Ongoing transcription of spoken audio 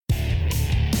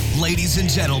Ladies and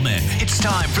gentlemen, it's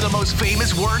time for the most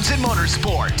famous words in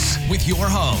motorsports with your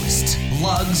host,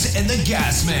 Lugs and the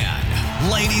Gas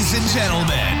Man. Ladies and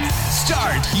gentlemen,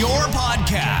 start your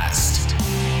podcast.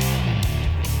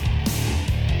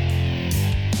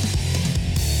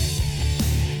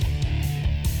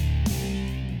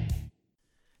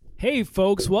 Hey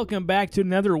folks, welcome back to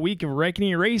another week of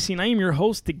Reckoning Racing. I am your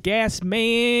host, the Gas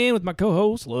Man, with my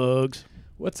co-host, Lugs.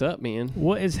 What's up, man?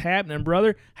 What is happening,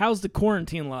 brother? How's the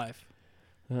quarantine life?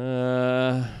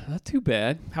 Not too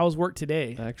bad. How was work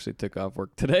today? I actually took off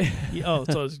work today. Oh,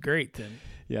 so it's great then.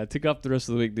 Yeah, I took off the rest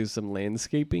of the week to do some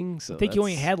landscaping. So I think you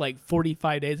only had like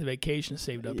 45 days of vacation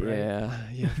saved up, right?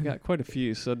 Yeah, I've got quite a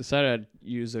few. So I decided I'd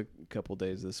use a couple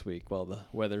days this week while the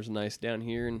weather's nice down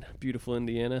here in beautiful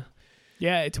Indiana.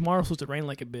 Yeah, tomorrow's supposed to rain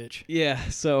like a bitch. Yeah,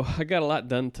 so I got a lot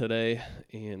done today,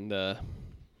 and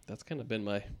that's kind of been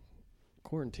my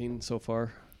quarantine so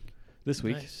far this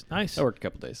week. Nice. I worked a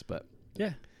couple days, but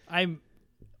yeah, I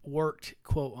worked,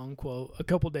 quote unquote, a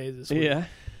couple days this week. Yeah.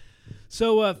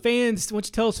 So, fans, why don't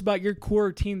you tell us about your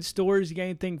quarantine stories? You got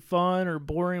anything fun or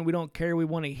boring? We don't care. We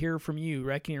want to hear from you.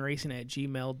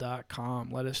 ReckoningRacing@gmail.com.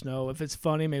 Let us know. If it's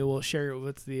funny, maybe we'll share it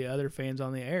with the other fans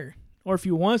on the air. Or if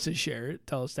you want us to share it,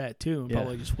 tell us that too, and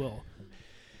probably just will.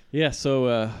 Yeah,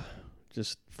 so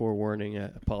just forewarning,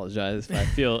 I apologize if I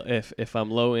feel if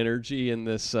I'm low energy in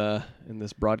this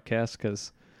broadcast,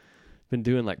 because I've been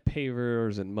doing like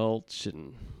pavers and mulch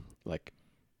and like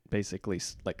basically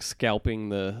like scalping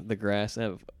the grass. I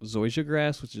have zoysia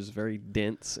grass, which is very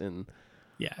dense and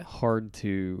hard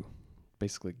to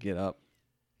basically get up.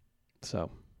 So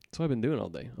that's what I've been doing all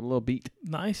day. I'm a little beat.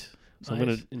 Nice. So I'm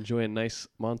going to enjoy a nice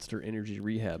Monster Energy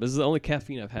rehab. This is the only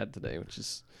caffeine I've had today, which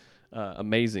is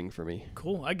amazing for me.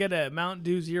 Cool. I got a Mountain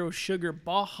Dew Zero Sugar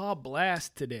Baja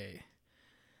Blast today.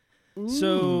 Ooh.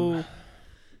 So,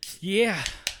 yeah,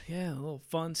 a little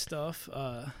fun stuff.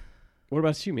 What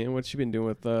about you, man? What you been doing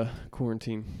with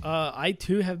quarantine? I,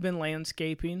 too, have been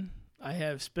landscaping. I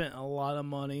have spent a lot of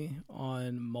money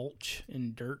on mulch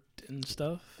and dirt and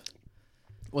stuff.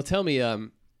 Well, tell me,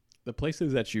 the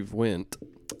places that you've went,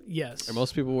 yes, are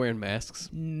most people wearing masks?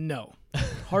 No,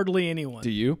 hardly anyone.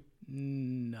 Do you?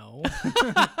 No.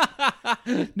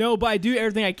 No, but I do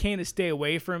everything I can to stay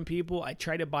away from people. I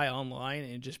try to buy online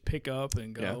and just pick up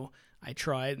and go. Yeah. I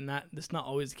try it, and that's not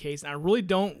always the case. And I really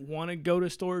don't want to go to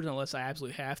stores unless I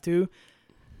absolutely have to.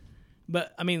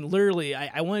 But, I mean, literally,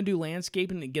 I want to do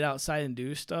landscaping and get outside and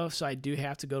do stuff, so I do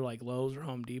have to go to, like, Lowe's or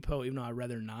Home Depot, even though I'd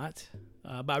rather not.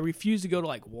 But I refuse to go to,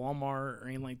 like, Walmart or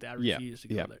anything like that. I refuse to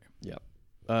go there. Yeah.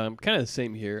 Kind of the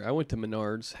same here. I went to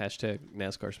Menards,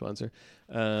 #NASCAR sponsor,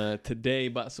 today,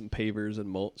 bought some pavers and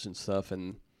mulch and stuff,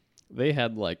 and they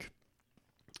had, like,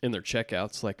 in their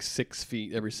checkouts, like 6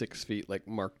 feet, every 6 feet, like,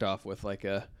 marked off with, like,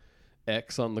 a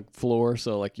X on the floor,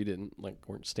 so like you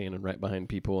weren't standing right behind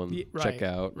people and check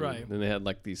out. Right. And then they had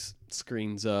like these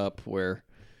screens up where,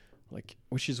 like,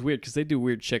 which is weird because they do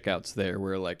weird checkouts there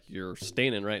where like you're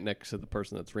standing right next to the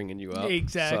person that's ringing you up.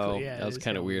 Exactly. So yeah, that was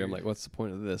kind of weird. I'm like, what's the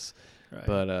point of this? Right.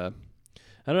 But I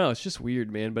don't know. It's just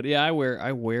weird, man. But yeah, I wear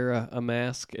a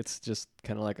mask. It's just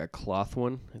kind of like a cloth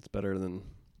one. It's better than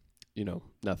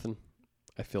nothing.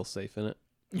 I feel safe in it.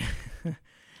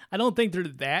 I don't think they're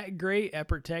that great at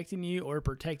protecting you or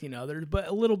protecting others, but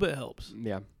a little bit helps.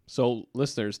 Yeah. So,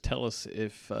 listeners, tell us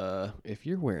if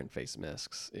you're wearing face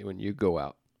masks when you go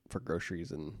out for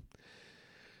groceries and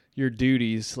your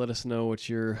duties. Let us know what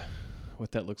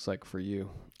that looks like for you.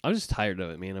 I'm just tired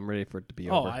of it, man. I'm ready for it to be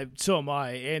over. So am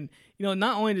I. And,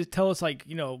 not only to tell us, like,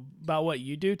 about what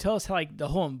you do, tell us how, like, the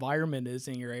whole environment is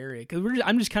in your area. Because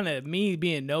I'm just kind of, me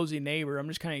being a nosy neighbor, I'm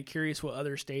just kind of curious what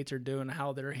other states are doing,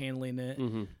 how they're handling it.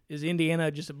 Mm-hmm. Is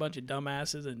Indiana just a bunch of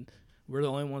dumbasses and we're the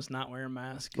only ones not wearing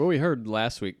masks? Well, we heard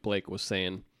last week Blake was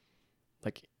saying,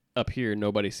 like, up here,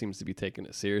 nobody seems to be taking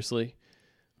it seriously.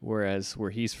 Whereas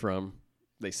where he's from,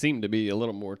 they seem to be a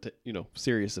little more,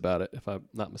 serious about it, if I'm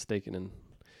not mistaken in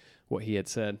what he had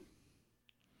said.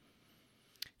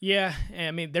 Yeah, and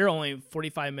I mean, they're only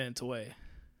 45 minutes away.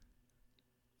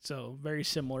 So, very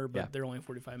similar, but they're only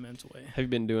 45 minutes away. Have you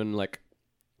been doing, like,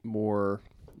 more,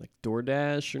 like,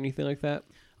 DoorDash or anything like that?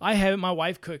 I haven't. My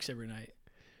wife cooks every night.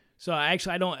 So, I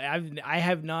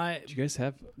have not. Do you guys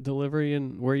have delivery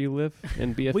in where you live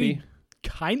in BFE?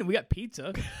 We got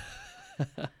pizza.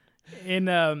 And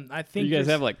I think you guys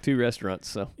have like 2 restaurants,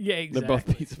 so yeah, exactly. They're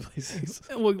both pizza places.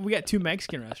 Well, we got 2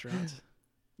 Mexican restaurants.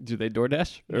 Do they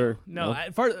DoorDash? No.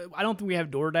 I don't think we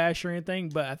have DoorDash or anything,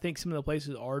 but I think some of the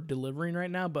places are delivering right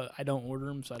now, but I don't order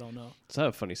them, so I don't know. So I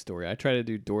have a funny story. I tried to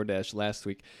do DoorDash last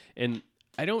week, and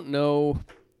I don't know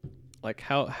like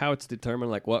how it's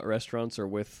determined, like what restaurants are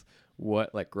with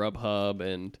what like Grubhub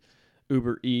and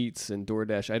Uber Eats and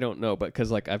DoorDash, I don't know, but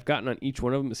because like I've gotten on each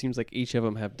one of them, it seems like each of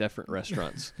them have different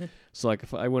restaurants. So like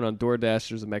if I went on DoorDash,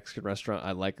 there's a Mexican restaurant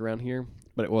I like around here,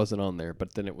 but it wasn't on there.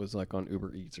 But then it was like on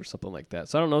Uber Eats or something like that.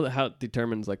 So I don't know how it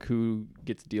determines like who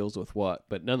gets deals with what,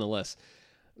 but nonetheless,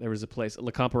 there was a place,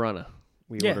 La Camparana,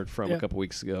 we ordered from a couple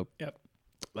weeks ago. Yep.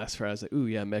 Last Friday, I was like, ooh,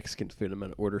 yeah, Mexican food. I'm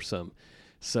going to order some.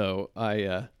 So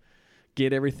I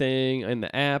get everything in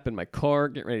the app in my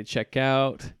cart, get ready to check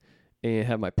out, and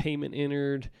have my payment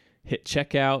entered, hit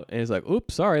checkout, and it's like,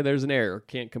 oops, sorry, there's an error.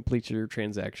 Can't complete your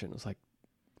transaction. I was like,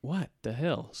 what the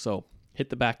hell? So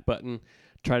hit the back button,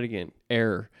 try it again,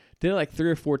 error. Did it like 3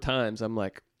 or 4 times. I'm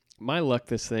like, my luck,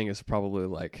 this thing is probably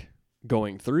like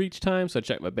going through each time. So I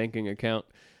checked my banking account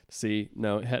to see,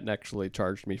 no, it hadn't actually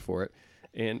charged me for it.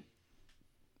 And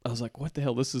I was like, what the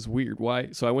hell? This is weird. Why?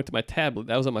 So I went to my tablet.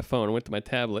 That was on my phone. I went to my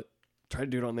tablet, tried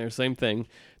to do it on there, same thing.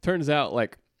 Turns out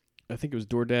like, I think it was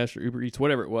DoorDash or Uber Eats,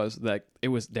 whatever it was, that it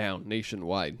was down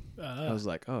nationwide. I was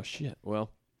like, oh shit,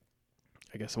 well,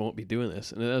 I guess I won't be doing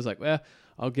this. And then I was like, well,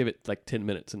 I'll give it like 10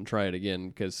 minutes and try it again,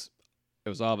 because it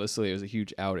was a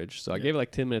huge outage. So I gave it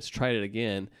like 10 minutes, tried it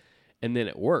again, and then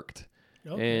it worked.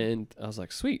 Okay. And I was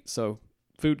like, sweet. So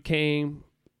food came,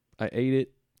 I ate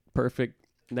it, perfect.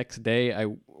 Next day, I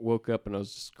woke up and I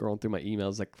was scrolling through my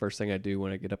emails, like the first thing I do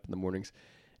when I get up in the mornings,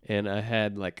 and I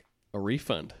had like a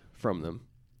refund from them.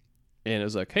 And it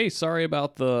was like, hey, sorry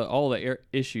about all the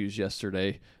issues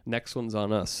yesterday. Next one's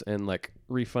on us, and like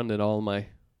refunded all my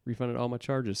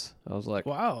charges. I was like,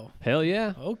 wow, hell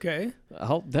yeah, okay,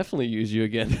 I'll definitely use you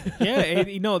again. Yeah,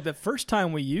 and, the first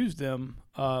time we used them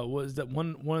was that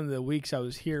one of the weeks I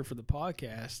was here for the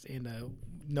podcast, and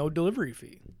no delivery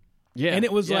fee. Yeah, and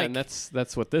it was like, and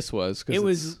that's what this was. It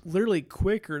was literally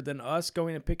quicker than us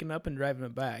going and picking up and driving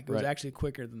it back. It was actually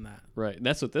quicker than that. Right, and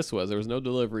that's what this was. There was no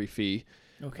delivery fee.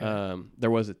 Okay. There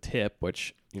was a tip,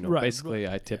 which basically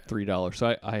I tipped $3,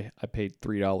 so I paid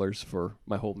 $3 for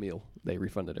my whole meal. They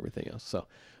refunded everything else, so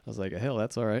I was like, hell,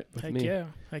 that's all right with me.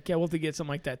 Heck yeah, we'll have to get something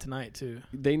like that tonight too.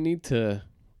 They need to.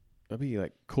 That'd be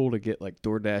like cool to get like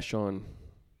DoorDash on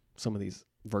some of these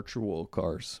virtual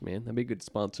cars, man. That'd be a good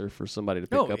sponsor for somebody to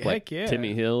pick up, like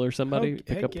Timmy Hill or somebody.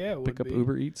 Pick up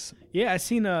Uber Eats. Yeah, I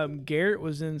seen Garrett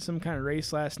was in some kind of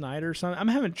race last night or something. I'm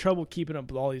having trouble keeping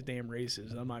up with all these damn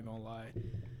races. I'm not gonna lie.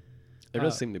 There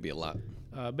does seem to be a lot.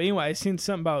 But anyway, I seen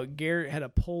something about Garrett had a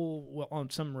pole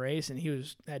on some race, and he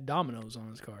had dominoes on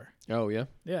his car. Oh yeah.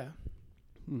 Yeah.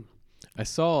 I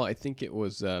saw. I think it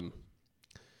was.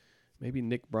 Maybe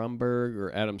Nick Bromberg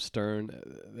or Adam Stern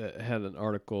that had an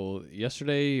article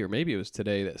yesterday, or maybe it was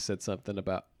today, that said something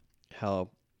about how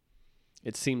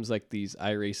it seems like these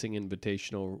iRacing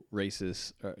Invitational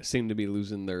races seem to be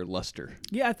losing their luster.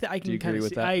 Yeah, I can kind of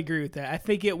see. I agree with that. I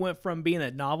think it went from being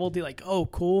a novelty, like, oh,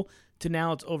 cool, to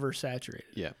now it's oversaturated.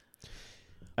 Yeah,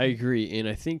 I agree. And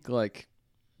I think like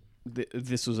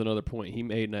this was another point he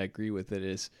made, and I agree with it,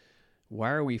 is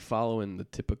why are we following the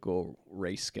typical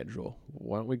race schedule?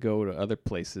 Why don't we go to other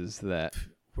places that...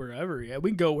 Wherever, yeah.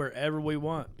 We can go wherever we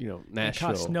want.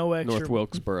 Nashville, no extra... North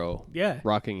Wilkesboro,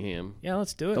 Rockingham. Yeah,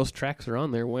 let's do it. Those tracks are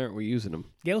on there. Why aren't we using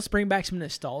them? Yeah, let's bring back some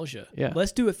nostalgia. Yeah.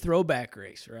 Let's do a throwback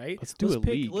race, right? Let's do a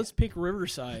league. Let's pick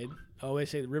Riverside. Oh, I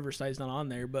say Riverside's not on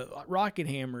there, but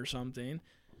Rockingham or something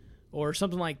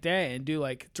like that, and do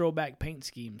like throwback paint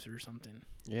schemes or something.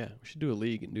 Yeah, we should do a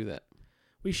league and do that.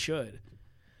 We should.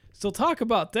 So talk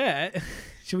about that.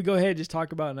 Should we go ahead and just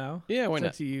talk about it now? Yeah, why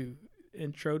not? Since you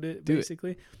introed it,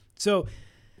 basically. So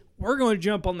we're going to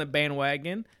jump on the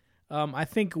bandwagon. I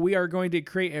think we are going to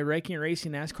create a Wrecking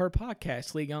Racing NASCAR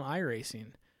podcast league on iRacing.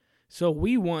 So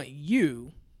we want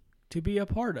you to be a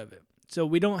part of it. So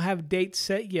we don't have dates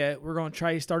set yet. We're going to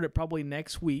try to start it probably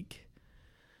next week.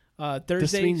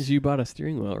 Thursdays. This means you bought a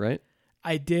steering wheel, right?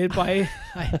 I did buy.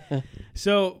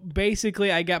 So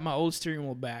basically, I got my old steering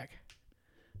wheel back.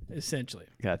 Essentially.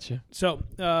 Gotcha. So,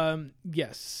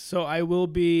 yes. So I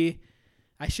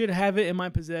should have it in my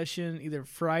possession either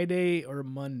Friday or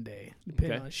Monday,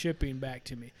 depending on shipping back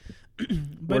to me.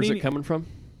 Where's it coming from?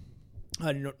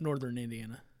 Northern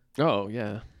Indiana. Oh,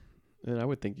 yeah. Then I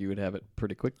would think you would have it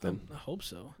pretty quick then. I hope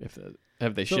so.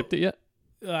 Have they shipped it yet?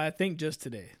 I think just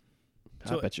today.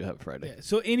 I bet you have it Friday. Yeah.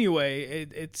 So anyway,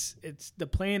 it's the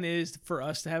plan is for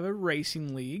us to have a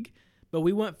racing league. But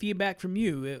we want feedback from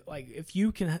you. If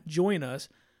you can join us,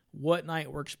 what night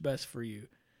works best for you?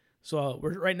 So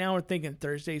right now we're thinking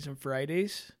Thursdays and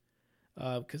Fridays,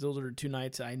 because those are the 2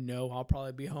 nights I know I'll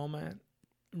probably be home at.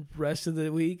 Rest of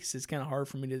the weeks, it's kind of hard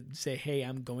for me to say, hey,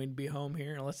 I'm going to be home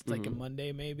here, unless it's like a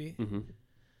Monday maybe.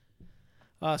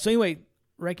 Mm-hmm. So anyway,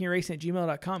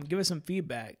 wreckingracing@gmail.com. Give us some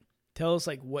feedback. Tell us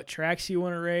like what tracks you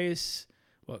want to race,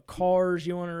 what cars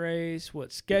you want to race,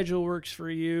 what schedule works for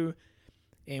you.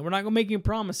 And we're not going to make any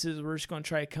promises. We're just going to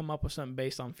try to come up with something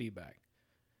based on feedback.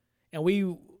 And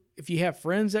if you have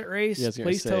friends that race,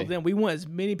 please tell them. We want as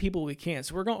many people as we can.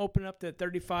 So we're going to open up to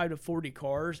 35 to 40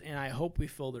 cars, and I hope we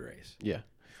fill the race. Yeah.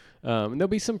 And there'll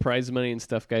be some prize money and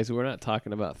stuff, guys. We're not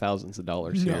talking about thousands of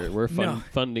dollars here. We're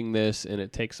funding this, and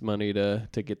it takes money to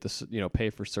get this,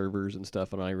 pay for servers and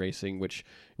stuff on iRacing, which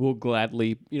we'll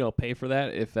gladly, pay for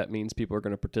that if that means people are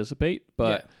going to participate.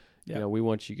 But, we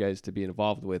want you guys to be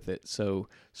involved with it. So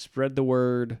spread the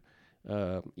word.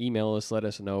 Email us, let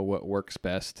us know what works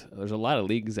best. There's a lot of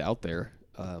leagues out there.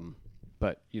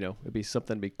 But, it'd be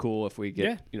something to be cool if we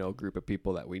get, a group of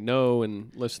people that we know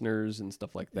and listeners and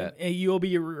stuff like that. And you'll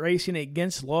be racing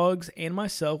against Lugs and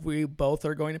myself. We both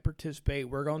are going to participate.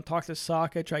 We're going to talk to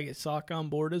Saka, try to get Saka on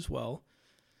board as well.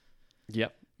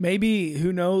 Yep. Maybe,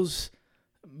 who knows,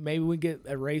 maybe we get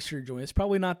a racer join. It's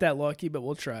probably not that lucky, but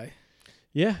we'll try.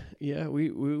 Yeah.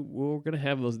 We're going to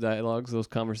have those dialogues, those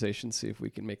conversations, see if we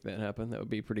can make that happen. That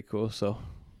would be pretty cool. So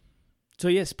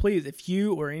yes, please, if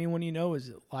you or anyone you know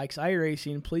likes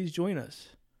iRacing, please join us.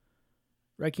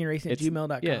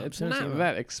 WreckingRacing@gmail.com. Yeah, it's not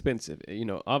that expensive.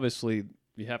 Obviously,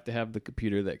 you have to have the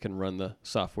computer that can run the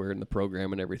software and the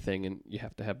program and everything, and you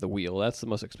have to have the wheel. That's the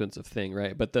most expensive thing,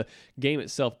 right? But the game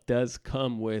itself does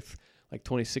come with like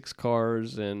 26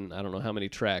 cars and I don't know how many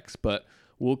tracks, but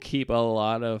we'll keep a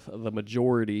lot of the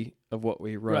majority of what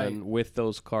we run with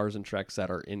those cars and tracks that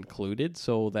are included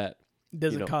so that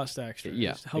doesn't cost extra.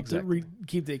 Yeah, just helps it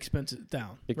keep the expenses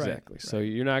down. Exactly. So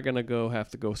you're not going to have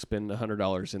to go spend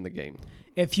 $100 in the game.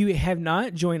 If you have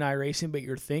not joined iRacing, but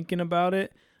you're thinking about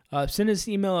it, send us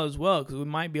an email as well, because we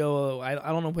might be able to, I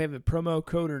don't know if we have a promo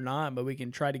code or not, but we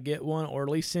can try to get one, or at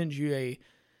least send you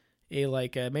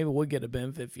maybe we'll get a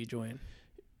benefit if you join.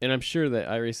 And I'm sure that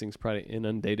iRacing's probably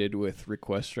inundated with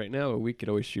requests right now. We could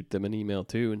always shoot them an email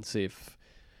too and see if,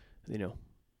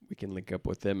 we can link up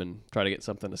with them and try to get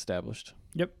something established.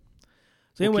 Yep.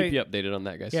 So anyway, keep you updated on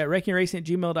that, guys. Yeah,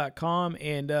 WreckingRacing@gmail.com.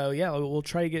 And we'll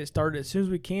try to get it started as soon as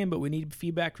we can, but we need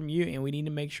feedback from you, and we need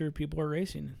to make sure people are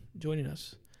racing, joining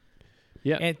us.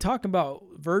 Yeah. And talk about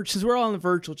since we're all on the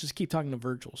virtual, just keep talking to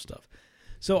virtual stuff.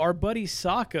 So our buddy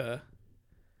Saka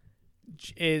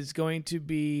is going to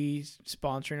be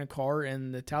sponsoring a car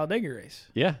in the Talladega race.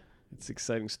 Yeah. It's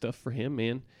exciting stuff for him,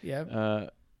 man. Yeah.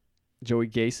 Joey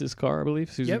Gase's car, I believe,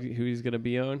 who he's going to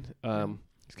be on.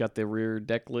 He's got the rear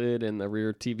deck lid and the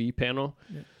rear TV panel.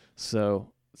 Yep.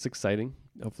 So it's exciting.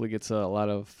 Hopefully gets a lot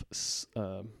of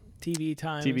TV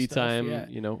time.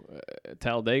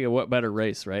 Talladega, what better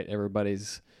race, right?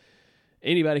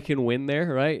 Anybody can win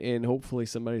there, right? And hopefully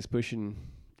somebody's pushing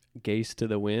Gase to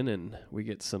the win, and we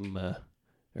get some,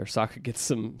 or Saka gets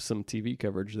some TV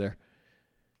coverage there.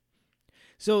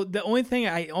 So the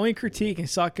only critique, and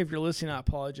Saka, if you're listening, I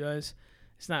apologize.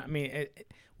 It's not.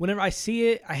 Whenever I see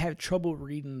it, I have trouble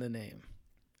reading the name.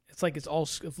 It looks like it's all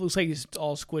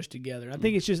squished together. I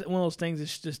think it's just one of those things.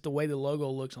 It's just the way the logo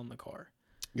looks on the car.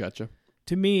 Gotcha.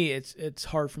 To me, it's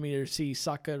hard for me to see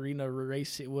Saccharina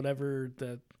Race, whatever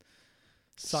the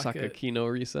Sakakino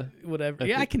Risa, whatever.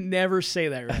 I can never say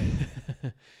that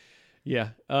right. Yeah.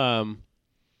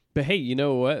 But hey, you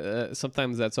know what?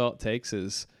 Sometimes that's all it takes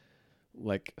is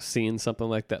like seeing something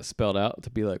like that spelled out to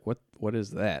be like, what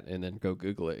is that? And then go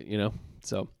Google it,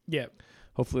 So yeah,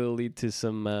 hopefully it'll lead to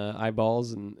some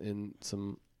eyeballs and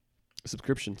some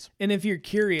subscriptions. And if you're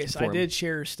curious, I did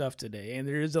share stuff today, and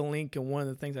there is a link in one of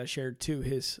the things I shared to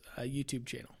his YouTube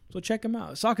channel. So check him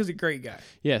out. Saka's a great guy.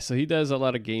 Yeah, so he does a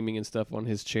lot of gaming and stuff on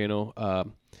his channel.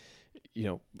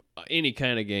 Any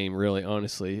kind of game, really,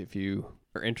 honestly. If you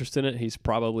are interested in it, he's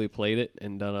probably played it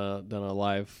and done a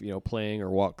live, playing or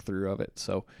walkthrough of it.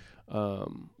 So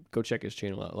go check his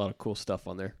channel out. A lot of cool stuff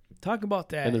on there. Talk about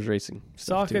that. And there's racing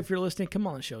stuff Saka, if you're listening, come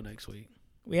on the show next week.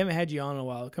 We haven't had you on in a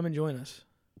while. Come and join us.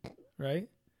 Right?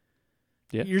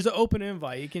 Yeah. Here's an open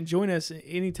invite. You can join us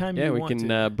anytime you want to.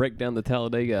 Yeah, we can break down the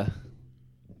Talladega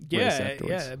race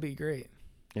afterwards. Yeah, that'd be great.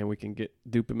 And we can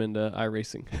dupe him into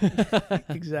iRacing.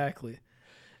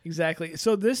 Exactly.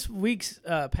 So this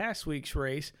past week's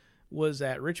race was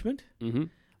at Richmond. Mm-hmm.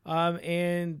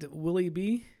 And Willie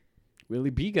B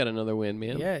got another win,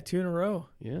 man. Yeah, 2 in a row.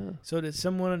 Yeah. So did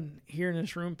someone here in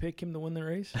this room pick him to win the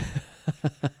race?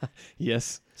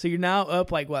 Yes. So you're now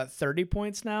up 30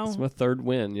 points now? It's my third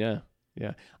win, yeah.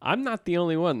 Yeah. I'm not the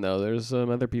only one, though. There's some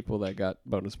other people that got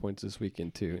bonus points this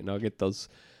weekend, too. And I'll get those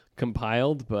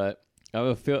compiled, but I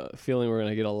have a feeling we're going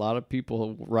to get a lot of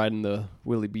people riding the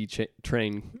Willie B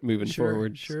train moving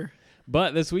forward. Sure.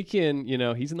 But this weekend,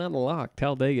 he's not a lock.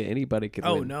 Talladega, anybody could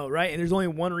win. Oh, no, right? And there's only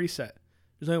one reset.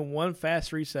 There's only one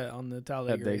fast reset on the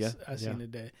Talladega race I've seen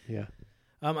today. Yeah.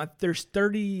 There's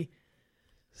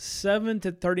 37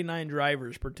 to 39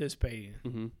 drivers participating.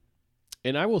 Mm-hmm.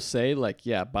 And I will say,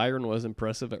 Byron was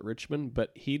impressive at Richmond,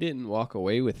 but he didn't walk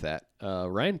away with that.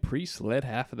 Ryan Preece led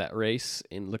half of that race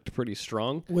and looked pretty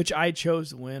strong. Which I chose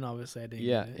to win, obviously. I didn't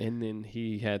get it. And then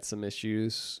he had some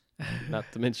issues,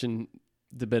 not to mention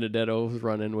DiBenedetto was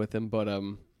running with him. But,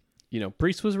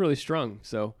 Preece was really strong.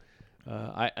 So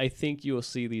I think you will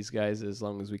see these guys as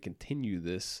long as we continue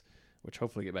this, which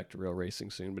hopefully get back to real racing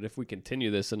soon. But if we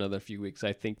continue this another few weeks,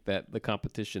 I think that the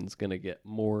competition's going to get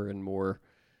more and more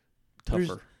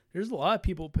tougher. There's a lot of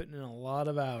people putting in a lot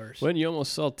of hours. When you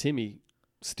almost saw Timmy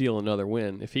steal another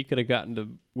win. If he could have gotten to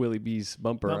Willie B's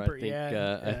bumper, I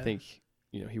think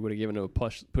he would have given him a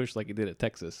push like he did at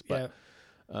Texas. But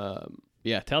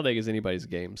Talladega is anybody's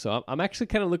game. So I'm actually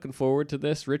kind of looking forward to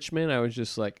this. Richmond, I was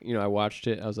just like, I watched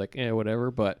it. I was like, whatever.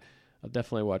 But I'll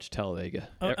definitely watch Talladega.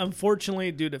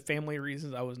 Unfortunately, due to family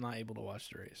reasons, I was not able to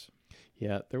watch the race.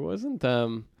 Yeah, there wasn't.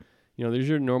 There's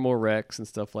your normal wrecks and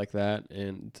stuff like that,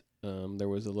 and there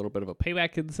was a little bit of a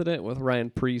payback incident with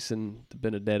Ryan Preece and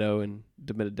DiBenedetto, and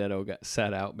DiBenedetto got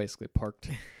sat out, basically parked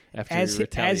after he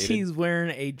retaliated. As he's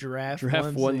wearing a giraffe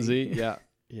onesie.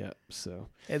 Yeah. So.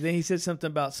 And then he said something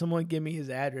about someone give me his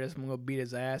address, I'm gonna beat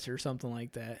his ass or something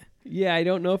like that. Yeah, I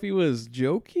don't know if he was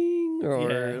joking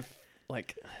or if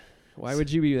why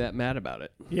would you be that mad about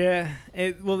it? Yeah.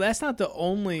 That's not the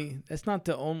only.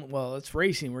 Well, it's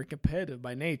racing. We're competitive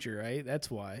by nature, right?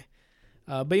 That's why.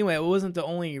 But anyway, it wasn't the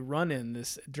only run-in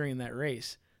during that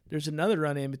race. There's another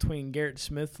run-in between Garrett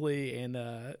Smithley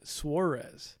and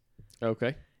Suarez.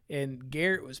 Okay. And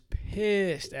Garrett was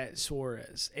pissed at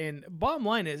Suarez. And bottom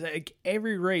line is,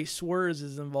 every race, Suarez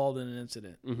is involved in an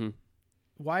incident. Mm-hmm.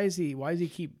 Why is he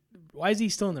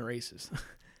still in the races?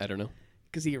 I don't know.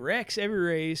 Because he wrecks every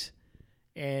race,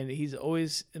 and he's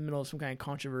always in the middle of some kind of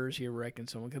controversy or wrecking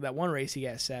someone. Because that one race he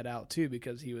got sat out too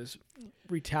because he was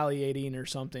retaliating or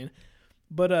something.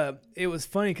 But it was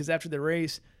funny because after the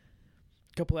race,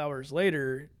 a couple hours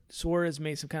later, Suarez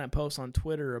made some kind of post on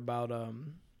Twitter about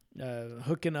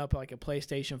hooking up like a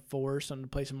PlayStation 4 or something to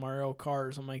play some Mario Kart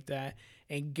or something like that.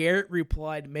 And Garrett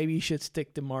replied, maybe you should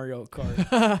stick to Mario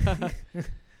Kart.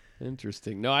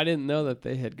 Interesting. No, I didn't know that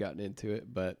they had gotten into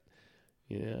it, but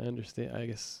I understand. I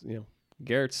guess,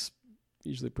 Garrett's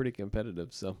usually pretty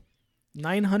competitive, so.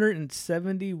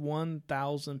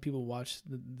 971,000 people watched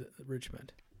the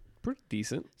Richmond. Pretty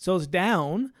decent. So it's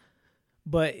down,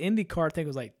 but IndyCar, I think,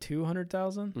 was like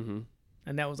 200,000. Mm-hmm.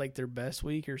 And that was like their best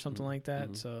week or something like that.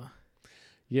 Mm-hmm. So,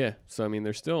 yeah. So, I mean,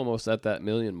 they're still almost at that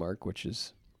million mark, which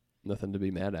is nothing to be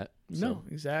mad at. So, no,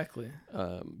 exactly.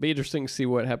 Be interesting to see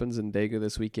what happens in Dega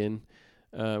this weekend.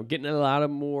 Getting a lot of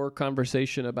more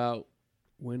conversation about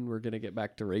when we're going to get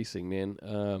back to racing,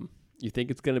 man. You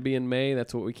think it's going to be in May?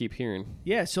 That's what we keep hearing.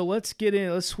 Yeah, so let's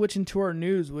switch into our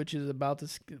news, which is about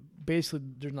this. Basically,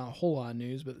 there's not a whole lot of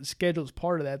news, but the schedule is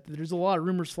part of that. There's a lot of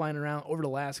rumors flying around over the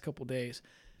last couple of days.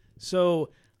 So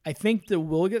I think that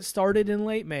we'll get started in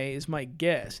late May is my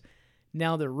guess.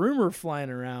 Now, the rumor flying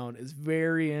around is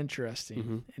very interesting.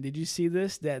 Mm-hmm. And did you see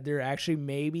this? That they're actually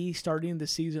maybe starting the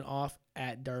season off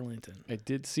at Darlington. I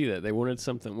did see that. They wanted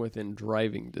something within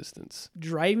driving distance.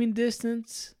 Driving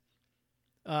distance,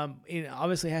 it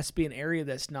obviously has to be an area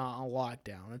that's not on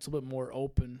lockdown. It's a little bit more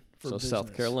open for business.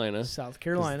 South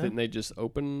Carolina. Didn't they just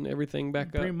open everything back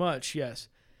up? Pretty much, yes.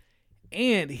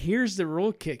 And here's the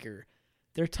real kicker.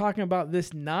 They're talking about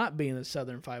this not being the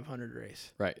Southern 500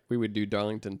 race. Right. We would do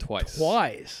Darlington twice.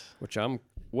 Which I'm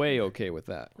way okay with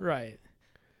that. Right.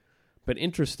 But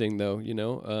interesting, though,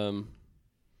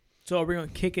 So are we going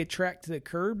to kick a track to the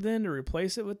curb then to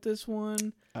replace it with this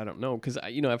one? I don't know. Because,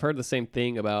 I've heard the same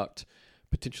thing about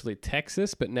potentially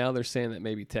Texas, but now they're saying that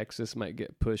maybe Texas might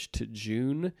get pushed to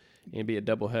June and be a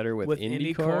doubleheader with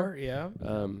IndyCar. Yeah.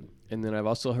 And then I've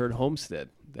also heard Homestead,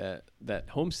 that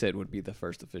Homestead would be the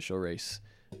first official race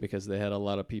because they had a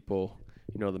lot of people,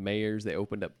 the mayors, they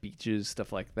opened up beaches,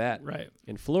 stuff like that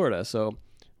in Florida. So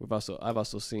I've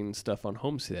also seen stuff on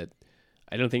Homestead.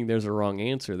 I don't think there's a wrong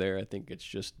answer there. I think it's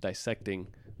just dissecting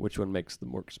which one makes the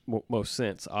most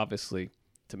sense. Obviously,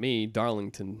 to me,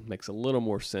 Darlington makes a little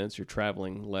more sense. You're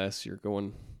traveling less. You're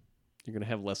going to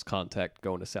have less contact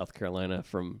going to South Carolina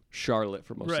from Charlotte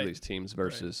for most of these teams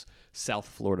versus South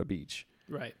Florida Beach.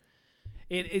 Right.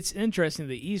 It's interesting.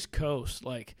 The East Coast,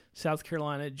 like South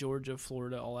Carolina, Georgia,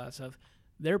 Florida, all that stuff,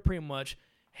 they're pretty much,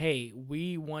 hey,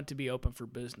 we want to be open for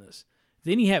business.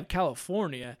 Then you have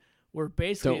California, where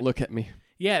basically... Don't look at me.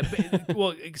 Yeah,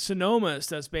 well, Sonoma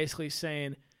that's basically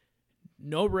saying,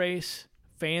 no race,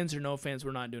 fans or no fans,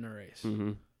 we're not doing a race.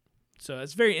 Mm-hmm. So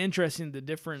it's very interesting, the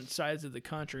different sides of the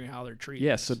country and how they're treated.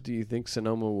 Yeah, so do you think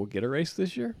Sonoma will get a race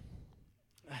this year?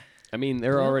 I mean,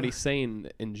 they're already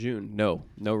saying in June,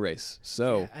 no race.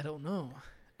 So I don't know.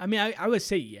 I mean, I would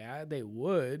say, yeah, they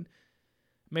would.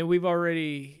 I mean,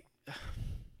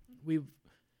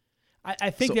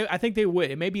 I think they would.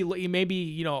 It may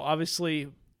be, obviously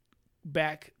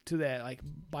back to that, like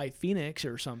by Phoenix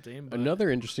or something. But. Another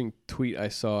interesting tweet I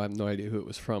saw, I have no idea who it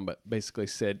was from, but basically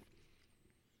said,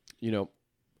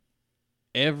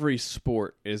 every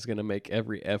sport is going to make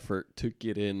every effort to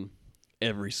get in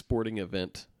every sporting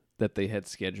event that they had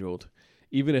scheduled,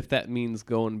 even if that means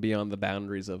going beyond the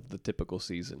boundaries of the typical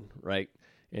season, right?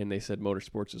 And they said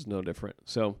motorsports is no different.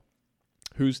 So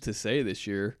who's to say this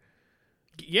year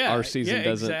our season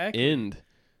doesn't end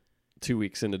 2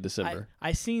 weeks into December?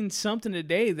 I seen something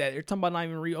today that they're talking about not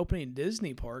even reopening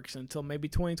Disney parks until maybe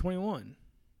 2021.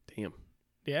 Damn.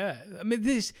 Yeah, I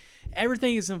mean,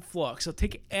 everything is in flux, so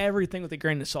take everything with a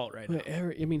grain of salt right now.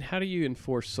 I mean, how do you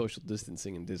enforce social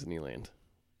distancing in Disneyland?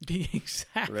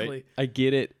 Exactly. Right? I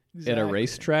get it. Exactly. At a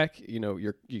racetrack,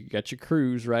 you got your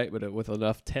crews, right? But with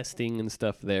enough testing and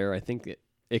stuff there, I think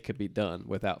it could be done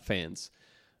without fans.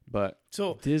 But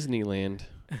so Disneyland.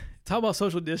 Talk about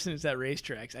social distance at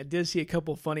racetracks. I did see a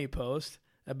couple funny posts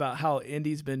about how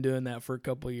Indy's been doing that for a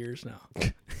couple of years now.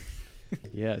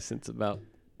 Yeah, since about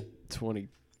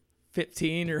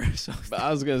 2015 or something.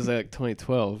 I was gonna say like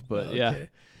 2012, but okay.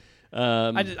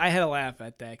 Yeah. I had a laugh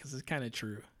at that because it's kind of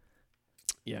true.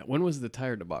 Yeah. When was the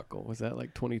tire debacle? Was that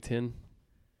like 2010?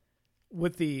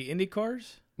 With the Indy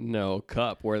cars? No,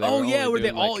 Cup where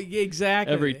they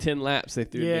exactly every 10 laps they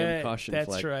threw a damn caution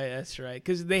flag. That's right.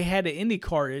 Because they had an Indy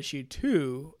car issue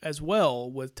too, as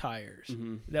well with tires.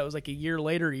 Mm-hmm. That was like a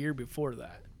year before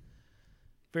that.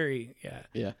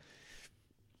 Yeah.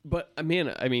 But I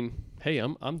mean, hey,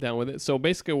 I'm down with it. So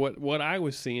basically, what I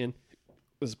was seeing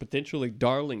was potentially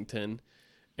Darlington,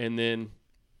 and then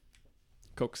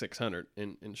Coke 600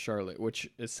 in Charlotte, which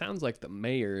it sounds like the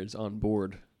mayor is on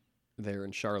board there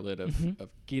in Charlotte of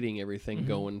getting everything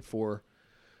going for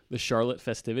the Charlotte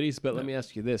festivities. But let me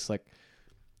ask you this: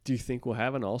 do you think we'll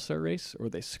have an all-star race, or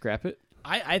they scrap it?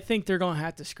 I think they're going to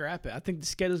have to scrap it. I think the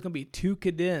schedule is going to be too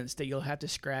condensed that you'll have to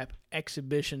scrap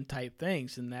exhibition type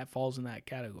things, and that falls in that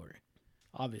category,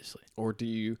 obviously. Or do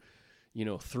you,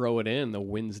 throw it in the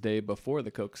Wednesday before the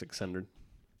Coke 600?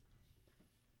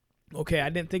 Okay,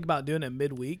 I didn't think about doing it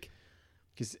midweek.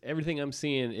 Because everything I'm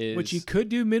seeing is... Which you could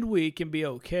do midweek and be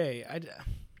okay.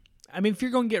 I mean, if you're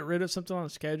going to get rid of something on the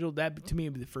schedule, that to me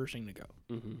would be the first thing to go.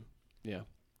 Mm-hmm. Yeah.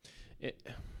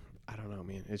 I don't know,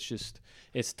 man. It's just,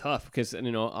 it's tough because,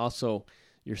 also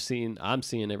I'm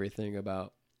seeing everything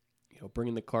about,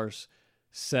 bringing the cars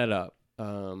set up.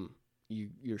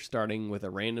 You're starting with a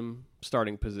random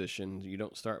starting position. You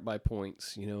don't start by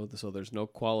points, so there's no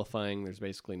qualifying. There's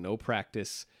basically no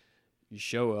practice. You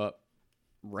show up,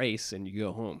 race, and you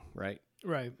go home, right?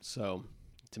 Right. So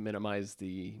to minimize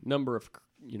the number of,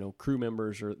 crew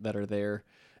members that are there.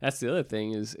 That's the other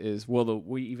thing is will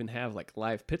we even have like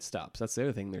live pit stops? That's the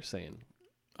other thing they're saying.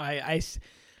 I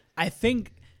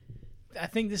think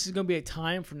this is going to be a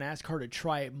time for NASCAR to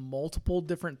try multiple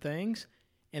different things,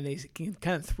 and they can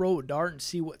kind of throw a dart and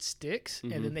see what sticks,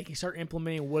 and then they can start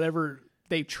implementing whatever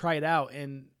they tried out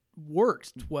and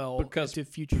works well because into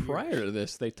future prior years. to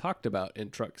this, they talked about in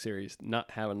Truck Series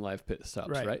not having live pit stops,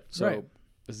 right? So. Right.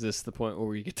 Is this the point where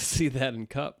we get to see that in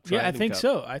Cup? Yeah, I think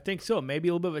so. Maybe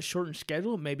a little bit of a shortened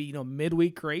schedule, maybe,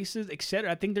 midweek races,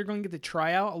 etc. I think they're going to get to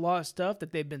try out a lot of stuff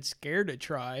that they've been scared to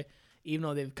try, even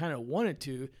though they've kind of wanted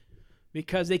to,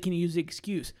 because they can use the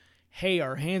excuse, hey,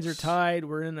 our hands are tied,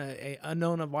 we're in a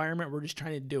unknown environment, we're just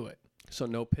trying to do it. So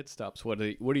no pit stops. What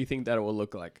do you think that will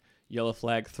look like? Yellow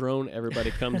flag thrown, everybody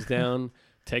comes down,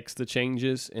 takes the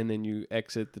changes, and then you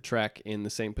exit the track in the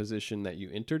same position that you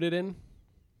entered it in?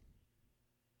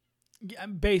 Yeah,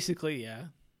 basically, yeah.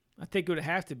 I think it would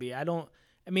have to be. There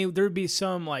would be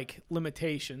some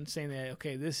limitation saying that,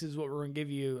 okay, this is what we're going to give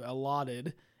you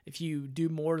allotted. If you do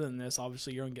more than this,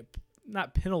 obviously you're going to get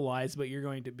not penalized, but you're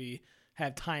going to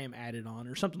have time added on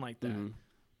or something like that. Mm-hmm.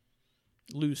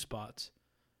 Lose spots.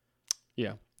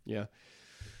 Yeah. I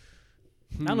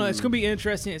don't know. It's going to be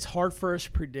interesting. It's hard for us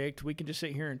to predict. We can just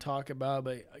sit here and talk about it,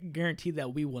 but I guarantee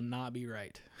that we will not be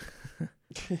right.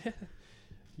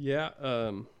 Yeah.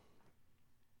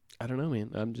 I don't know, man.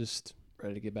 I'm just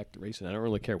ready to get back to racing. I don't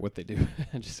really care what they do.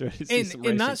 I'm just ready to see some racing.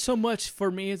 And not so much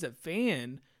for me as a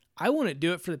fan. I want to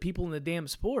do it for the people in the damn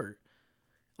sport.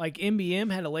 Like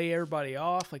NBM had to lay everybody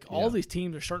off. All these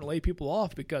teams are starting to lay people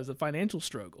off because of financial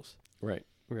struggles. Right.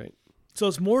 So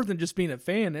it's more than just being a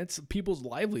fan. It's people's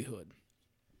livelihood.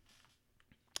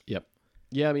 Yep.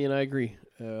 Yeah, I mean, I agree.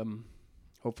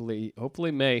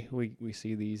 Hopefully May we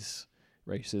see these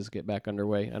races get back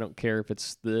underway. I don't care if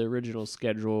it's the original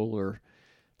schedule or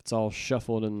if it's all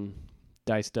shuffled and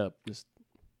diced up. Just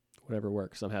whatever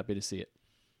works. I'm happy to see it.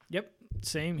 Yep,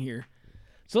 same here.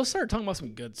 So let's start talking about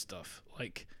some good stuff.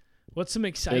 Like, what's some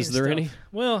exciting stuff? Is there any?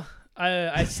 Well,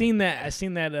 I seen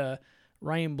that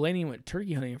Ryan Blaney went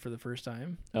turkey hunting for the first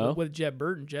time with Jeb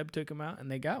Burton. Jeb took him out,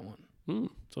 and they got one.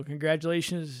 So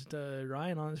congratulations to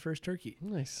Ryan on his first turkey.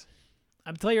 Nice.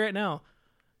 I'm telling you right now,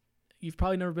 you've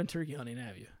probably never been turkey hunting,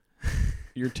 have you?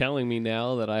 You're telling me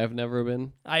now that I have never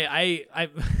been? Well,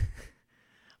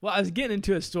 I was getting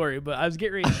into a story, but I was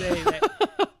getting ready to say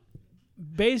that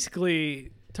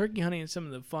basically turkey hunting is some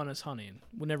of the funnest hunting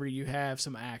whenever you have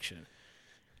some action.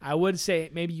 I would say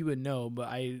maybe you would know,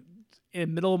 but in the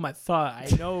middle of my thought, I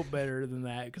know better than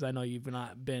that because I know you've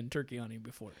not been turkey hunting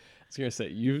before. I was going to say,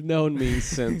 you've known me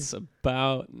since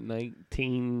about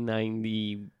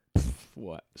 1990,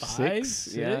 what,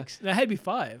 six? Yeah. That had to be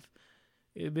 5.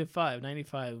 It had been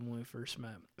 95 when we first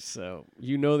met. So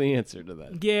you know the answer to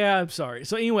that. Yeah, I'm sorry.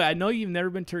 So anyway, I know you've never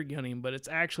been turkey hunting, but it's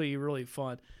actually really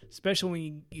fun, especially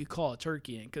when you call a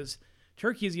turkey in. Because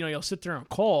turkeys, you'll sit there and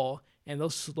call, and they'll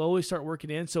slowly start working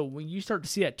in. So when you start to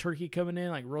see that turkey coming in,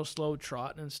 like real slow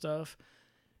trotting and stuff,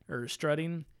 or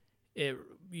strutting,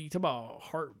 you talk about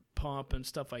heart pump and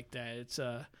stuff like that. It's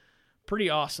pretty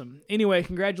awesome. Anyway,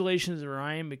 congratulations to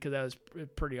Ryan because that was a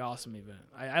pretty awesome event.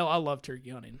 I love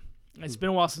turkey hunting. It's been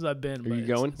a while since I've been. Are you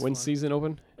going? When's season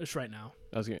open? It's right now.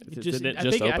 I was gonna.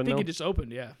 I open think it just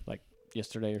opened. Yeah. Like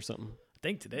yesterday or something. I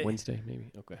think today. Wednesday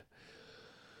maybe. Okay.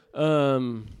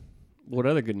 What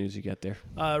other good news you got there?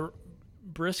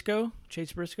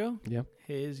 Chase Briscoe. Yeah.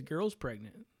 His girl's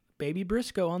pregnant. Baby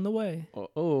Briscoe on the way.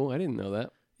 Oh, I didn't know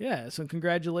that. Yeah. So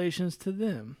congratulations to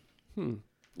them.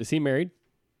 Is he married?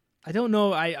 I don't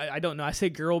know. I don't know. I say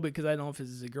girl because I don't know if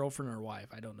it's a girlfriend or wife.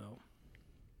 I don't know.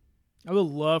 I would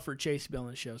love for Chase to be on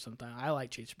the show sometime. I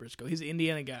like Chase Briscoe. He's an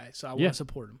Indiana guy, so I want to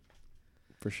support him.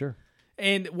 For sure.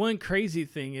 And one crazy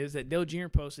thing is that Dale Jr.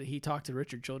 posted he talked to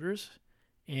Richard Childress,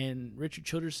 and Richard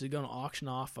Childress is going to auction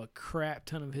off a crap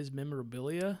ton of his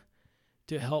memorabilia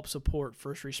to help support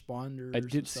first responders. I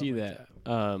did see that.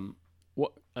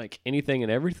 What, like anything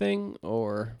and everything,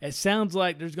 or it sounds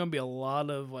like there's going to be a lot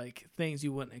of like things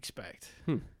you wouldn't expect,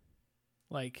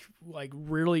 like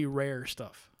really rare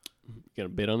stuff. You gonna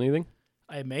bid on anything?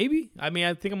 Maybe. I mean,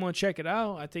 I think I'm gonna check it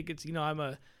out. I think it's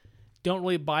don't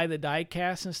really buy the die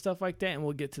cast and stuff like that, and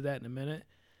we'll get to that in a minute.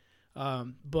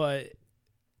 But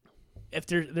if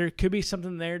there could be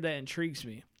something there that intrigues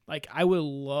me, like I would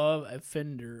love a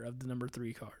fender of the number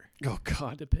 3 car. Oh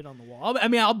God, to put on the wall. I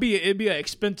mean, it'd be an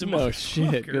expensive. Oh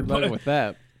shit! Good luck with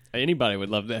that. Anybody would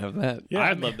love to have that. Yeah,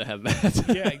 I'd love to have that.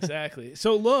 Yeah, exactly.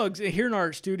 So Lugs, here in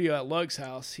our studio at Lugs'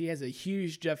 house, he has a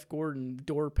huge Jeff Gordon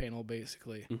door panel,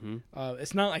 basically. Mm-hmm.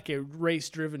 It's not like a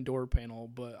race-driven door panel,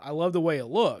 but I love the way it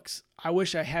looks. I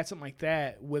wish I had something like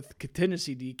that with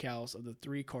contingency decals of the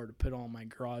 3 car to put on my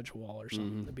garage wall or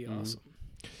something. That'd be awesome.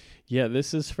 Yeah,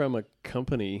 this is from a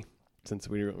company, since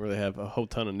we don't really have a whole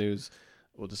ton of news,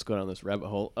 we'll just go down this rabbit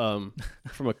hole,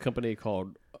 from a company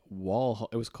called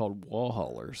it was called Wall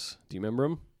Haulers. Do you remember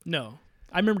them? No.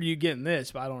 I remember you getting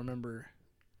this, but I don't remember.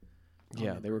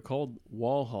 Yeah, they were called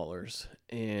Wall Haulers,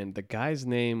 and the guy's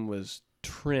name was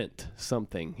Trent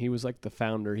something. He was like the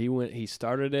founder. He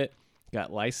started it,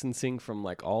 got licensing from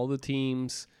like all the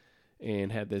teams,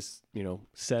 and had this,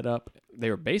 set up. They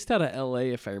were based out of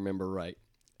LA, if I remember right.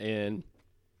 And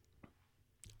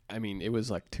I mean, it was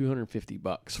like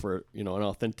 $250 for, an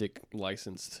authentic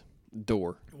licensed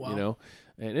door. Wow.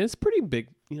 And it's pretty big,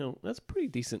 that's pretty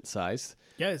decent sized.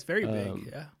 Yeah, it's very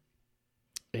big. Yeah.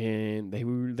 And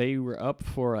they were up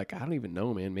for like, I don't even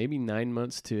know, man, maybe 9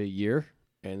 months to a year,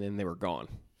 and then they were gone.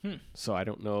 So I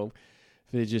don't know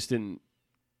if they just didn't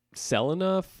sell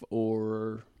enough,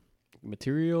 or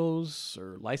materials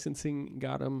or licensing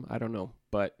got them. I don't know.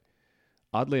 But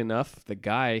oddly enough, the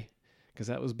guy, because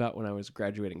that was about when I was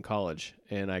graduating college,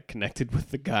 and I connected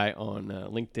with the guy on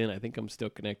LinkedIn. I think I'm still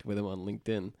connected with him on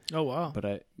LinkedIn. Oh wow! But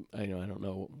I don't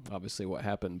know obviously what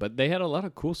happened, but they had a lot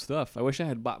of cool stuff. I wish I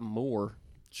had bought more.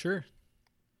 Sure,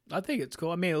 I think it's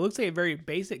cool. I mean, it looks like a very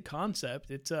basic concept.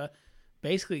 It's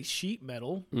basically sheet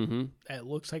metal that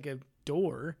looks like a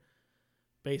door,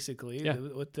 basically,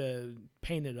 with the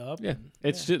painted up. Yeah,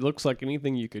 it looks like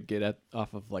anything you could get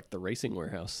off of like the Racing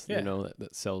Warehouse, that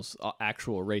sells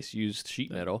actual race used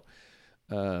sheet metal.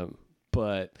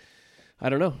 But I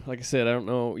don't know. Like I said, I don't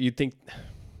know. You'd think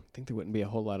there wouldn't be a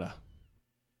whole lot of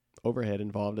overhead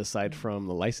involved aside from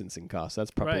the licensing costs. That's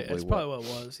probably right. That's probably what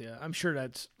it was. Yeah, I'm sure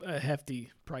that's a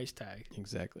hefty price tag.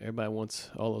 Exactly. Everybody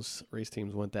wants, all those race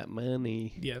teams want that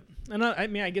money. Yeah, and I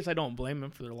mean, I guess I don't blame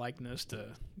them for their likeness to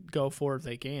go for it if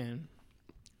they can.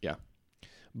 Yeah,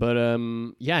 but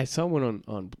I saw one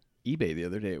on eBay the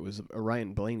other day. It was a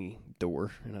Ryan Blaney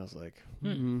door, and I was like,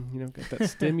 got that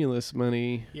stimulus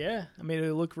money. Yeah, I mean,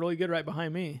 it looked really good right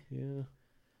behind me. Yeah.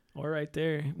 Or right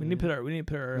there. We need to put our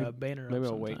banner up. Maybe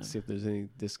I'll sometime. wait and see if there's any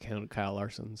discounted Kyle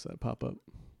Larsons that pop up.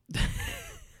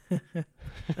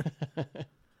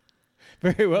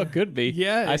 Very well could be.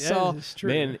 Yeah, I saw. it's true.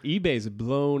 Man, eBay's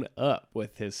blown up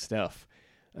with his stuff.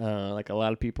 Like a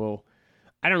lot of people.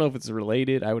 I don't know if it's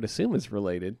related. I would assume it's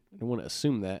related. I don't want to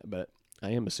assume that, but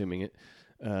I am assuming it.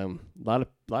 A lot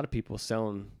of people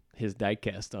selling his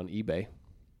diecast on eBay.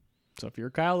 So if you're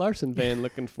a Kyle Larson fan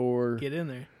looking for get in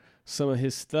there. Some of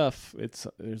his stuff,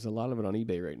 there's a lot of it on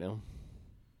eBay right now.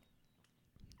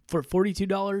 For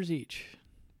 $42 each.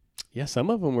 Yeah,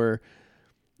 some of them were,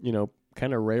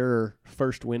 kind of rare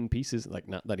first win pieces. Like,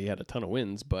 not that he had a ton of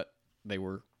wins, but they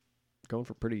were going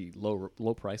for pretty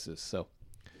low prices. So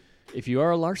if you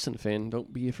are a Larson fan,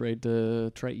 don't be afraid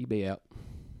to try eBay out.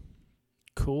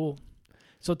 Cool.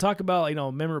 So talk about,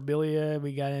 memorabilia.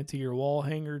 We got into your wall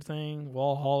hanger thing,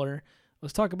 wall hauler.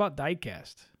 Let's talk about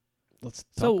diecast. Let's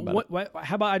talk about it.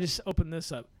 How about I just open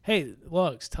this up? Hey,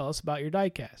 Lugs, tell us about your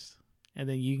diecast, and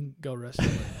then you can go rest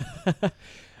of it.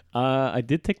 I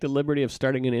did take the liberty of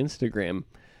starting an Instagram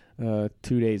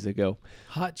 2 days ago.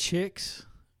 Hot Chicks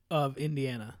of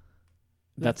Indiana.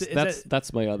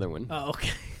 That's my other one. Oh, okay.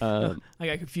 I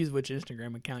got confused which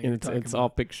Instagram account you're talking about. It's all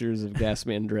pictures of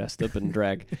Gasman dressed up in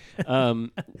drag.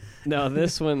 No,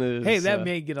 this one is... Hey, that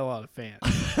may get a lot of fans.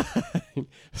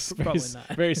 Probably not.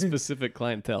 Very specific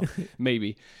clientele,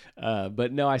 maybe.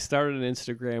 But no, I started an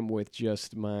Instagram with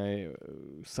just some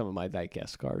of my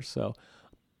diecast cars. So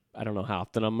I don't know how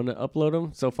often I'm going to upload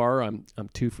them. So far, I'm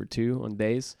 2 for 2 on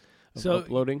days.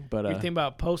 Uploading, but you're thinking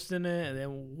about posting it, and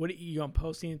then what are you gonna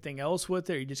post anything else with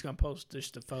it, or are you just gonna post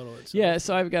just the photo itself? Yeah,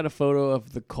 so I've got a photo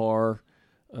of the car,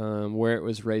 where it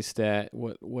was raced at,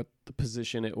 what the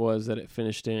position it was that it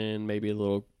finished in, maybe a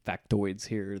little factoids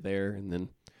here or there, and then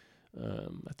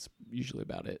that's usually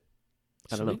about it.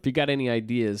 I don't know if you got any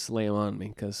ideas, lay them on me,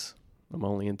 because I'm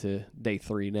only into day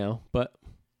 3 now, but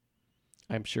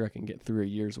I'm sure I can get through a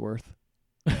year's worth.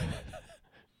 You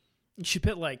should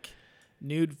put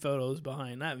nude photos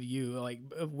behind, not of you,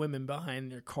 of women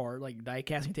behind their car,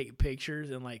 diecasting, taking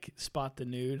pictures and spot the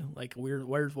nude,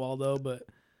 Where's Waldo? But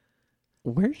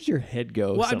where's your head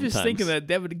go? Well, sometimes? I'm just thinking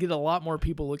that would get a lot more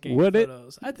people looking at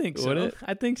photos. I think so. Would it?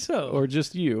 I think so. Or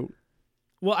just you?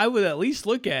 Well, I would at least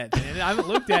look at it. And I haven't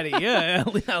looked at it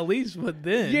yet. At least, but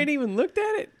then you ain't even looked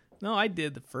at it. No, I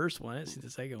did the first one. I didn't see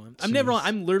the second one.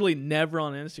 I'm literally never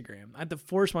on Instagram. I have to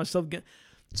force myself.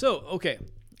 So okay,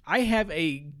 I have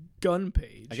a gun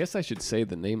page. I guess I should say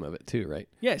the name of it too, right?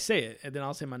 Yeah, say it, and then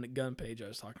I'll say my gun page I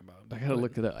was talking about. I gotta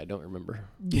look it up. I don't remember.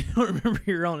 You don't remember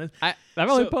your own? I've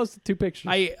only posted 2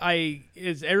 pictures.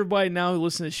 As everybody now who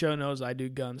listens to the show knows, I do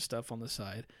gun stuff on the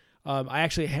side. I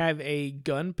actually have a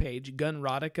gun page,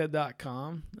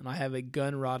 gunrotica.com, and I have a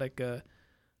Gunrotica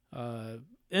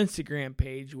Instagram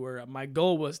page where my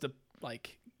goal was to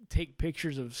take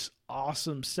pictures of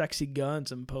awesome, sexy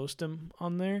guns and post them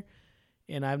on there.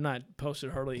 And I've not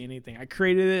posted hardly anything. I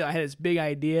created it. I had this big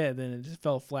idea, and then it just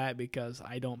fell flat because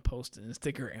I don't post on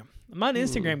Instagram. I'm not an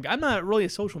Instagram guy. I'm not really a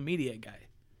social media guy.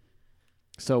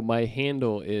 So my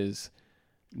handle is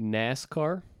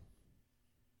NASCAR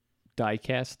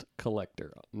Diecast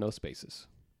Collector. No spaces.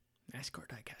 NASCAR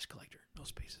Diecast Collector. No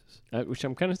spaces. Which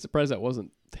I'm kind of surprised that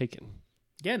wasn't taken.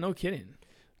 Yeah, no kidding.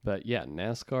 But yeah,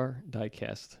 NASCAR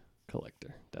Diecast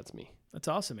Collector. That's me. That's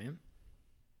awesome, man.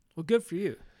 Well, good for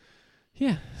you.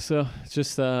 Yeah, so it's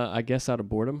just, I guess, out of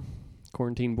boredom,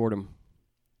 quarantine boredom.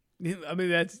 I mean,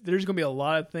 there's going to be a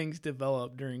lot of things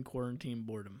developed during quarantine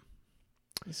boredom.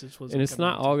 And it's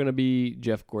not all going to be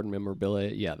Jeff Gordon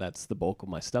memorabilia. Yeah, that's the bulk of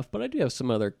my stuff, but I do have some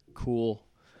other cool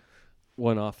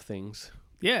one-off things.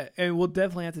 Yeah, and we'll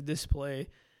definitely have to display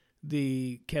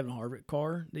the Kevin Harvick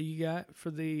car that you got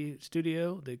for the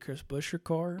studio, the Chris Buescher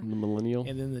car. The Millennial.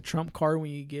 And then the Trump car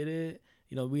when you get it.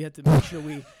 We have to make sure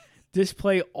we...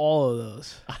 display all of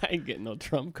those. I ain't getting no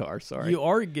Trump car, sorry. You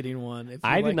are getting one.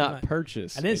 I did not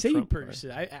purchase. I didn't say you purchased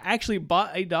it. I actually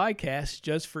bought a diecast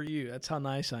just for you. That's how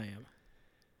nice I am.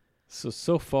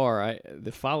 So far,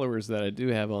 the followers that I do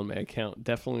have on my account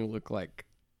definitely look like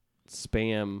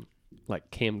spam, like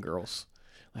cam girls.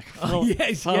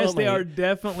 Yes, they are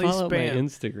definitely spam. My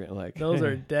Instagram, those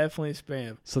are definitely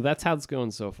spam. So that's how it's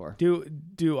going so far.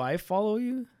 Do I follow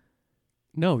you?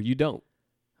 No, you don't.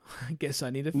 I guess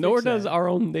I need to fix Nor that. does our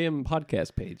own damn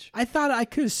podcast page. I thought I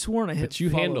could have sworn I hit But you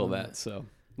follow handle on that, so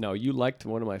no, you liked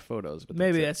one of my photos. But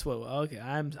Maybe that's that's what. Okay,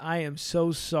 I am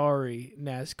so sorry,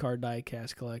 NASCAR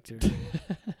diecast collector.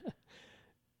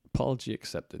 apology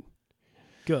accepted.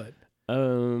 Good.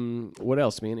 What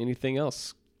else, man? Anything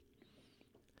else?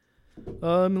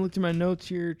 Let me look through my notes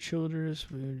here. Children's.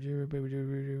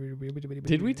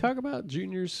 Did we talk about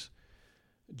Junior's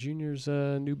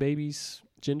new baby's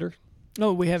gender?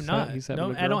 No, we have So not. he's having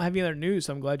No, a I girl? don't have any other news,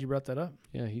 so I'm glad you brought that up.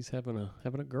 Yeah, he's having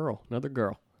a girl, another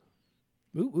girl.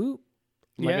 Ooh, ooh.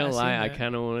 I'm not Yeah, gonna I lie, seen I that.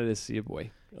 kind of wanted to see a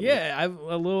boy. Yeah, I've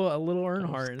a little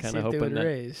Earnhardt and Kind see of if they hoping would that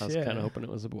race. I was Yeah. kind of hoping it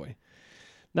was a boy.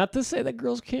 Not to say that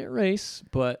girls can't race,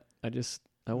 but I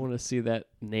want to see that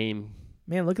name.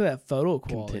 Man, look at that photo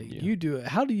quality. Continue. You do it.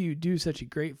 How do you do such a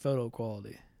great photo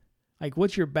quality? Like,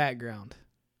 what's your background?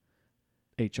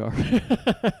 HR.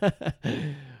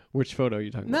 Which photo are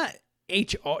you talking about? Not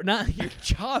HR, not your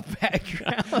job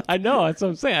background. I know, that's what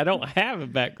I'm saying. I don't have a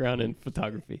background in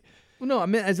photography. Well, no, I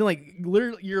meant as in like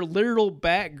your literal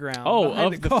background. Oh,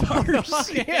 behind of the cars.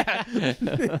 photos. Yeah.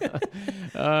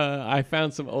 I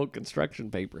found some old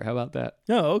construction paper. How about that?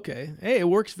 Oh, okay. Hey, it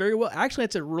works very well. Actually,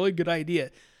 that's a really good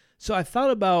idea. So I thought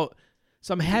about,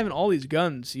 so I'm having all these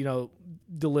guns,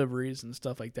 deliveries and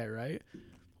stuff like that, right?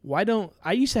 Why don't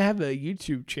I used to have a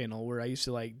YouTube channel where I used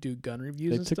to like do gun reviews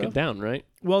They and took stuff. it down, right?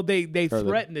 Well, they Or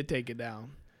threatened to take it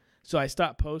down, so I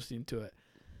stopped posting to it.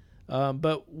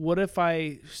 But what if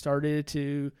I started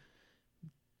to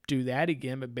do that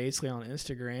again, but basically on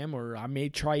Instagram, or I may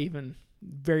try even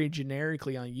very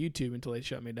generically on YouTube until they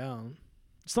shut me down.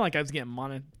 It's not like I was getting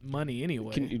money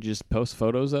anyway. Can you just post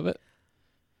photos of it?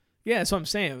 Yeah, that's what I'm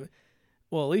saying.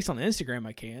 Well, at least on Instagram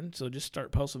I can. So just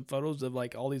start posting photos of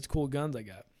like all these cool guns I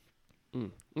got.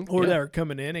 Or Yeah. that are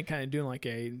coming in and kind of doing like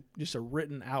just a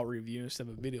written out review instead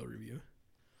of a video review.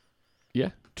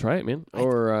 Yeah, try it, man.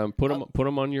 Or put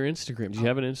them on your Instagram. Do you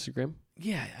have an Instagram?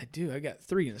 Yeah, I do. I got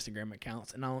 3 Instagram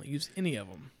accounts and I don't use any of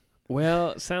them.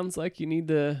 Well, it sounds like you need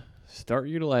to start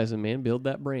utilizing, man. Build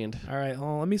that brand. All right, hold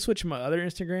on. Let me switch my other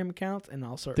Instagram accounts and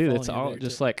I'll start Dude, following it's you all there,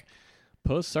 just too. like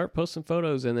start posting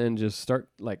photos and then just start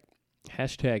like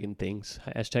hashtagging things,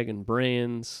 hashtagging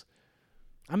brands.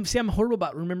 I'm horrible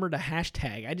about remember to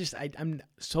hashtag. I'm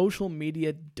social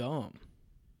media dumb.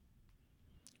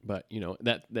 But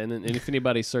and if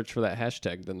anybody search for that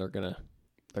hashtag, then they're gonna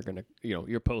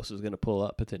your post is gonna pull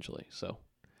up potentially. So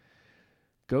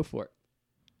go for it.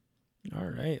 All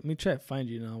right, let me try to find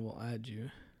you now. We'll add you.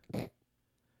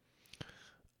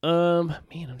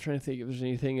 Man, I'm trying to think if there's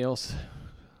anything else.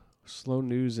 Slow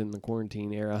news in the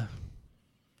quarantine era.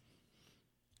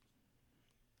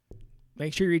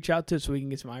 Make sure you reach out to us so we can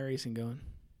get some iRacing going.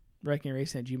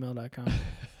 ReckingRacing@gmail.com.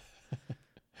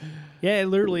 Yeah, it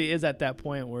literally is at that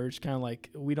point where it's kind of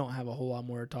like we don't have a whole lot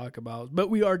more to talk about. But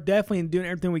we are definitely doing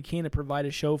everything we can to provide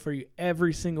a show for you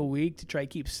every single week to try to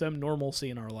keep some normalcy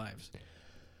in our lives.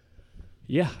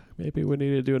 Yeah, maybe we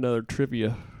need to do another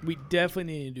trivia. We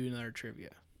definitely need to do another trivia.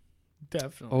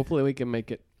 Definitely. Hopefully we can make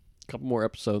it a couple more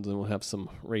episodes and we'll have some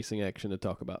racing action to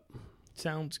talk about.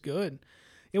 Sounds good.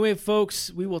 Anyway,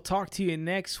 folks, we will talk to you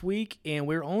next week, and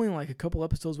we're only like a couple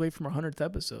episodes away from our 100th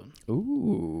episode.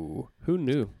 Ooh, who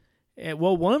knew? And,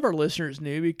 well, one of our listeners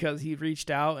knew because he reached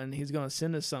out and he's going to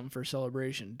send us something for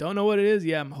celebration. Don't know what it is.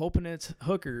 Yeah, I'm hoping it's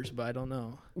hookers, but I don't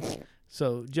know.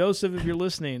 So, Joseph, if you're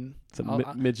listening, It's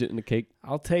a midget in a cake.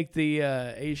 I'll take the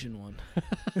Asian one.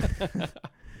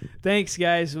 Thanks,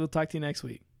 guys. We'll talk to you next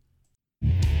week.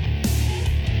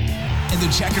 And the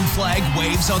checkered flag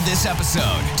waves on this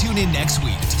episode. Tune in next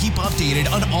week to keep updated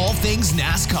on all things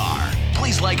NASCAR.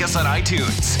 Please like us on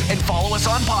iTunes and follow us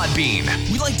on Podbean.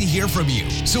 We'd like to hear from you,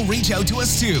 so reach out to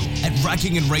us too at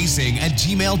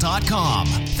wreckingandracing@gmail.com.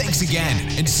 Thanks again,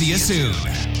 and see you soon.